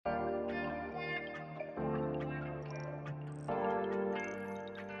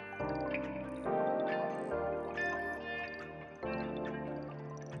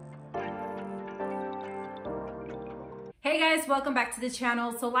Hey guys, welcome back to the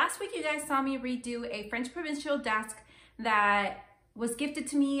channel. So last week you guys saw me redo a French provincial desk that was gifted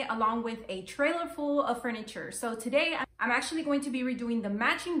to me along with a trailer full of furniture. So today I'm actually going to be redoing the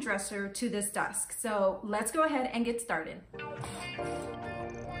matching dresser to this desk. So let's go ahead and get started.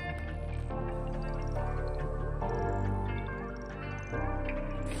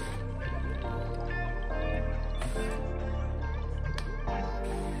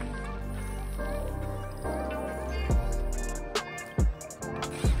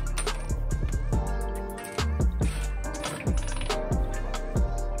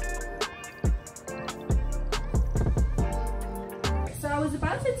 I was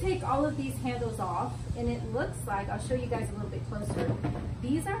about to take all of these handles off, and it looks like, I'll show you guys a little bit closer.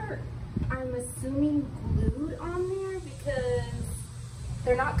 These are, I'm assuming, glued on there because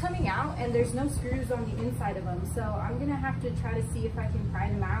they're not coming out and there's no screws on the inside of them. So I'm gonna have to try to see if I can pry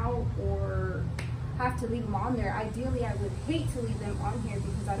them out or have to leave them on there. Ideally, I would hate to leave them on here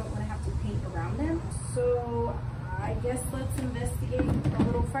because I don't want to have to paint around them. So I guess let's investigate a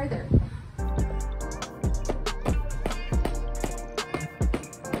little further.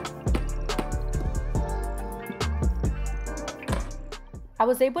 I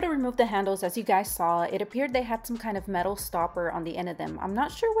was able to remove the handles. As you guys saw, it appeared they had some kind of metal stopper on the end of them. I'm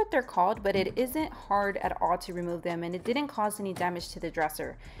not sure what they're called, but it isn't hard at all to remove them, and it didn't cause any damage to the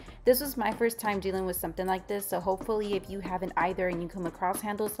dresser. This was my first time dealing with something like this, so hopefully if you haven't either and you come across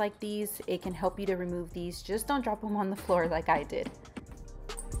handles like these, it can help you to remove these. Just don't drop them on the floor like I did.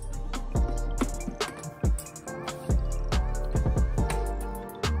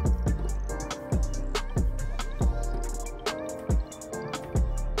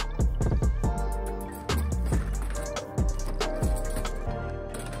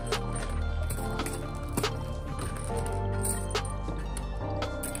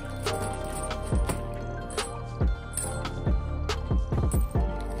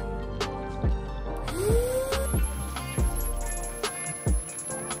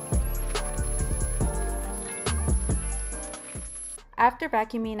 After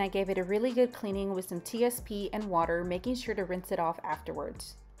vacuuming, I gave it a really good cleaning with some TSP and water, making sure to rinse it off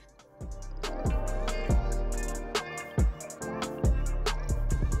afterwards.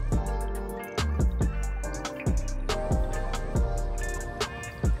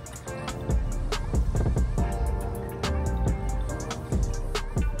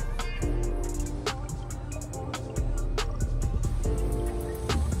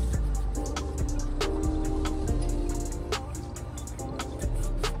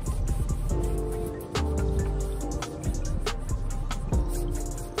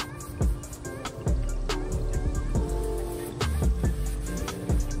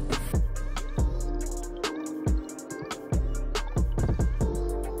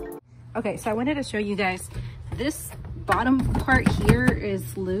 Okay, so I wanted to show you guys, this bottom part here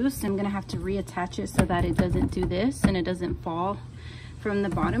is loose. I'm gonna have to reattach it so that it doesn't do this and it doesn't fall from the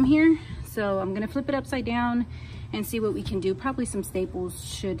bottom here. So I'm gonna flip it upside down and see what we can do. Probably some staples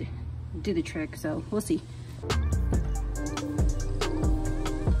should do the trick, so we'll see.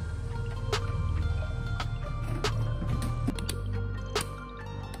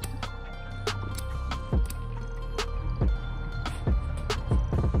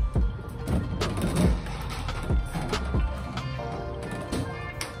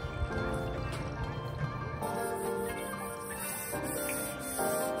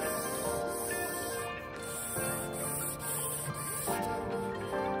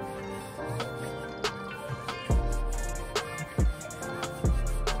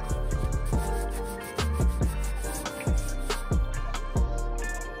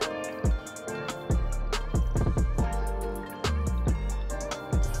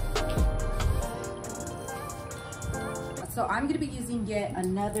 So I'm going to be using yet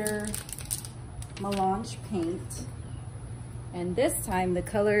another Melange paint, and this time the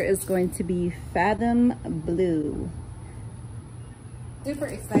color is going to be Fathom Blue. Super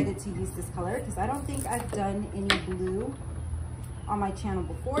excited to use this color because I don't think I've done any blue on my channel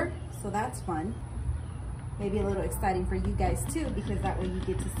before, so that's fun. Maybe a little exciting for you guys too, because that way you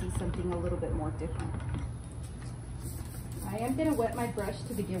get to see something a little bit more different. I am going to wet my brush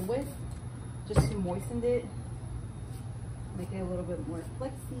to begin with, just to moisten it. Make it a little bit more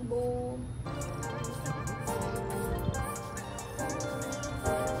flexible.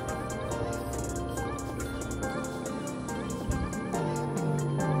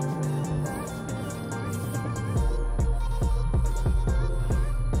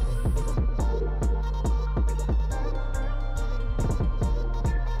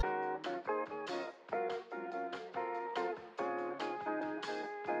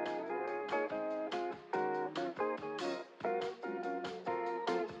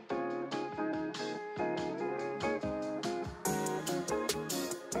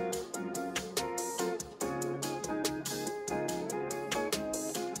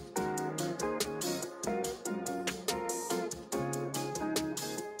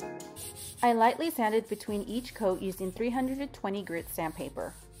 I lightly sanded between each coat using 320 grit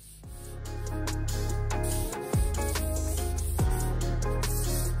sandpaper.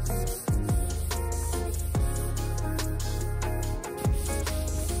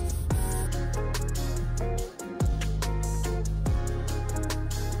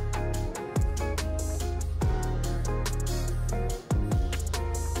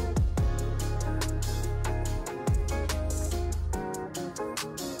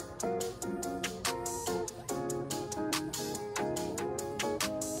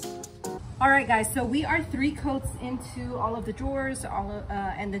 All right, guys, so we are 3 coats into all of the drawers,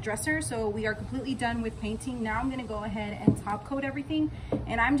 and the dresser. So we are completely done with painting. Now I'm gonna go ahead and top coat everything.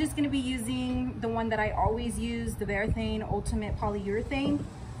 And I'm just gonna be using the one that I always use, the Varathane Ultimate Polyurethane.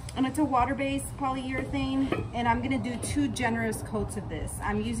 And it's a water-based polyurethane. And I'm gonna do 2 generous coats of this.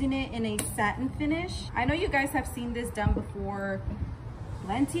 I'm using it in a satin finish. I know you guys have seen this done before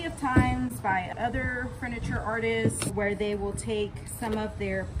plenty of times by other furniture artists, where they will take some of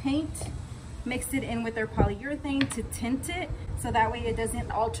their paint, mix it in with their polyurethane to tint it, so that way it doesn't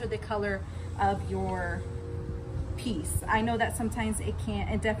alter the color of your piece. I know that sometimes it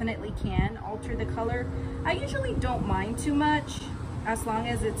definitely can alter the color. I usually don't mind too much, as long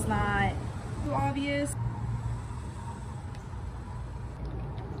as it's not too obvious.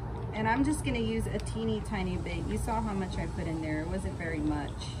 And I'm just gonna use a teeny tiny bit. You saw how much I put in there. It wasn't very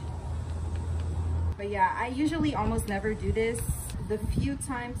much. But yeah, I usually almost never do this. The few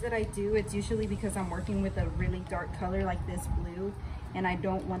times that I do, it's usually because I'm working with a really dark color like this blue, and I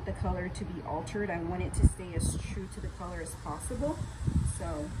don't want the color to be altered. I want it to stay as true to the color as possible. So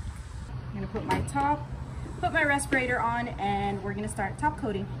I'm gonna put my respirator on, and we're gonna start top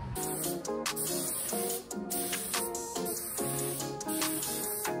coating.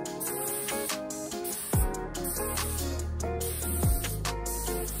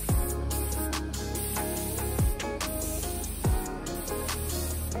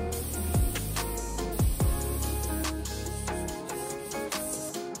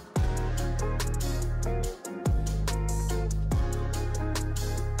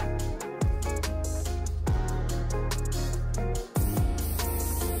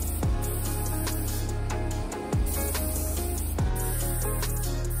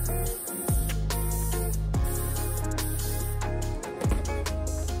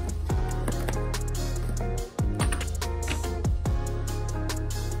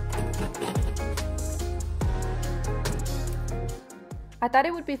 I thought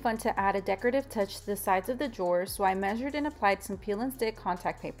it would be fun to add a decorative touch to the sides of the drawers, so I measured and applied some peel and stick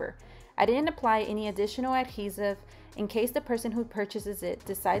contact paper. I didn't apply any additional adhesive in case the person who purchases it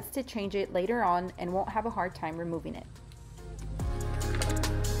decides to change it later on and won't have a hard time removing it.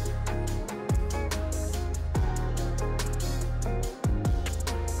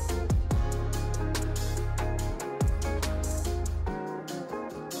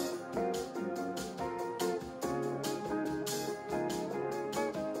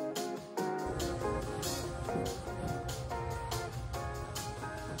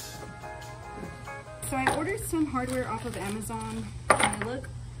 So I ordered some hardware off of Amazon, and they look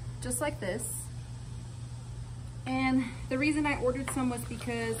just like this. And the reason I ordered some was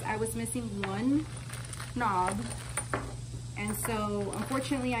because I was missing one knob. And so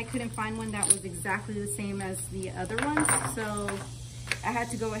unfortunately I couldn't find one that was exactly the same as the other ones. So I had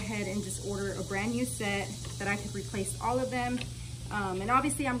to go ahead and just order a brand new set that I could replace all of them. And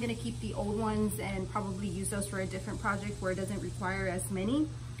obviously I'm gonna keep the old ones and probably use those for a different project where it doesn't require as many.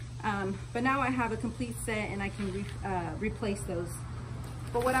 But now I have a complete set and I can replace those.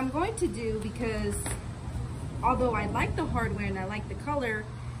 But what I'm going to do, because although I like the hardware and I like the color,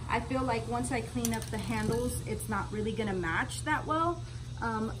 I feel like once I clean up the handles, it's not really gonna match that well.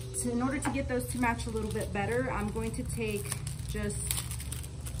 So in order to get those to match a little bit better, I'm going to take just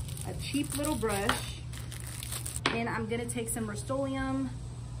a cheap little brush, and I'm gonna take some Rust-Oleum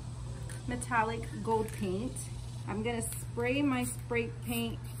metallic gold paint. I'm gonna spray my spray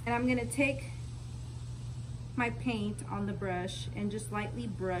paint, and I'm gonna take my paint on the brush and just lightly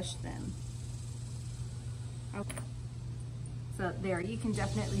brush them. Okay. So there, you can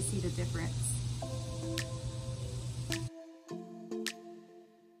definitely see the difference.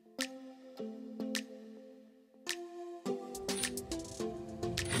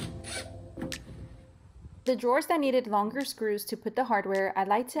 The drawers that needed longer screws to put the hardware, I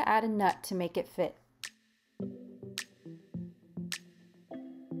like to add a nut to make it fit.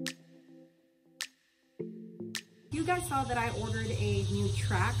 You guys saw that I ordered a new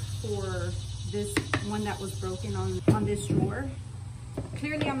track for this one that was broken on this drawer.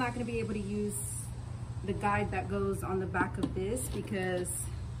 Clearly I'm not going to be able to use the guide that goes on the back of this because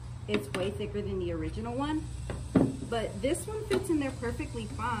it's way thicker than the original one. But this one fits in there perfectly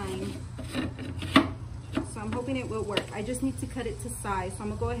fine. So I'm hoping it will work. I just need to cut it to size. So I'm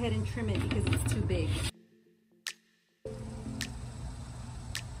gonna go ahead and trim it because it's too big.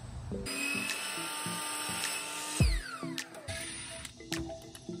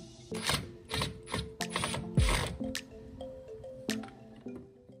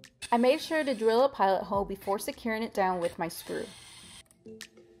 I made sure to drill a pilot hole before securing it down with my screw.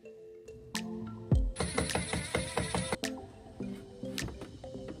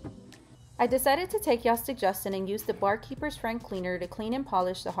 I decided to take y'all's suggestion and use the Barkeeper's Friend cleaner to clean and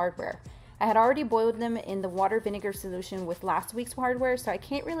polish the hardware. I had already boiled them in the water vinegar solution with last week's hardware, so I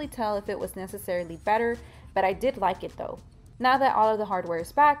can't really tell if it was necessarily better, but I did like it though. Now that all of the hardware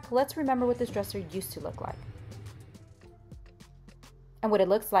is back, let's remember what this dresser used to look like. And what it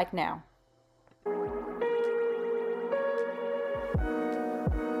looks like now.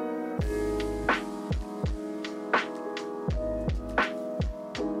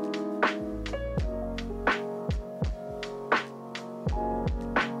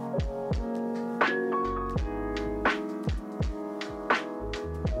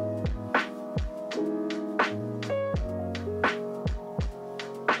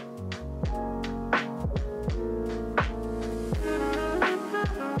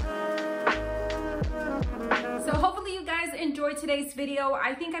 Enjoyed today's video.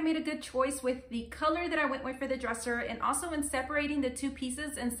 I think I made a good choice with the color that I went with for the dresser, and also in separating the two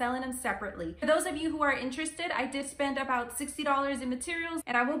pieces and selling them separately. For those of you who are interested, I did spend about $60 in materials,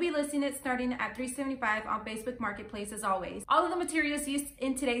 and I will be listing it starting at $375 on Facebook Marketplace as always. All of the materials used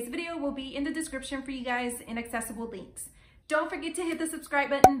in today's video will be in the description for you guys in accessible links. Don't forget to hit the subscribe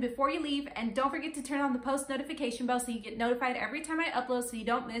button before you leave, and don't forget to turn on the post notification bell so you get notified every time I upload so you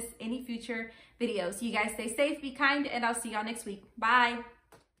don't miss any future videos. You guys stay safe, be kind, and I'll see y'all next week. Bye.